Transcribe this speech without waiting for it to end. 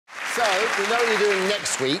So, we know what you're doing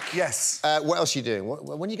next week. Yes. What else are you doing?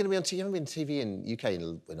 When are you going to be on TV? You haven't been on TV in UK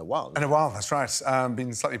in a while. In a while, that's right.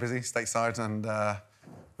 Been slightly busy stateside, and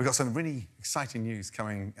we've got some really exciting news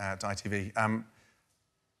coming to ITV. An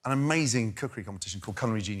amazing cookery competition called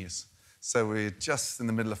Culinary Genius. So we're just in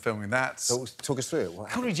the middle of filming that. So talk us through it.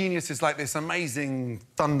 Culinary Genius is like this amazing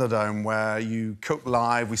Thunderdome where you cook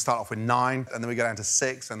live. We start off with 9, and then we go down to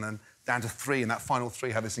 6, and then down to 3, and that final 3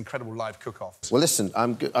 have this incredible live cook-off. Well, listen,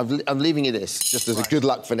 I'm leaving you this just as a good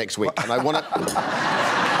luck for next week, and I want to...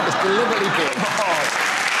 It's deliberately good. Come on.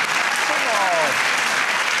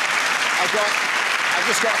 I've got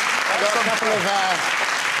a couple of...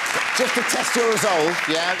 just to test your resolve,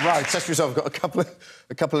 yeah? Right. Test your resolve. I've got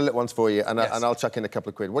a couple of little ones for you, and, yes. And I'll chuck in a couple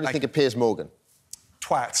of quid. What do you think of Piers Morgan?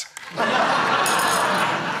 Twat.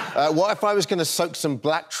 What if I was going to soak some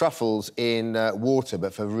black truffles in water,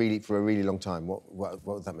 but for a really long time? What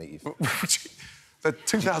would that make you feel? They're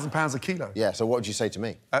 £2,000 a kilo. Yeah, so what would you say to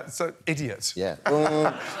me? So, idiot. Yeah.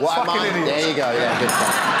 What am I? Idiot. There you go, yeah, good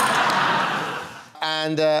stuff.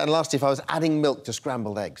 And lastly, if I was adding milk to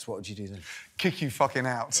scrambled eggs, what would you do then? Kick you fucking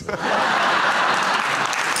out. It ruins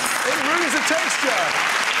the texture.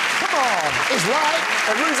 Come on. He's right.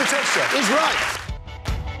 It ruins the texture. He's right.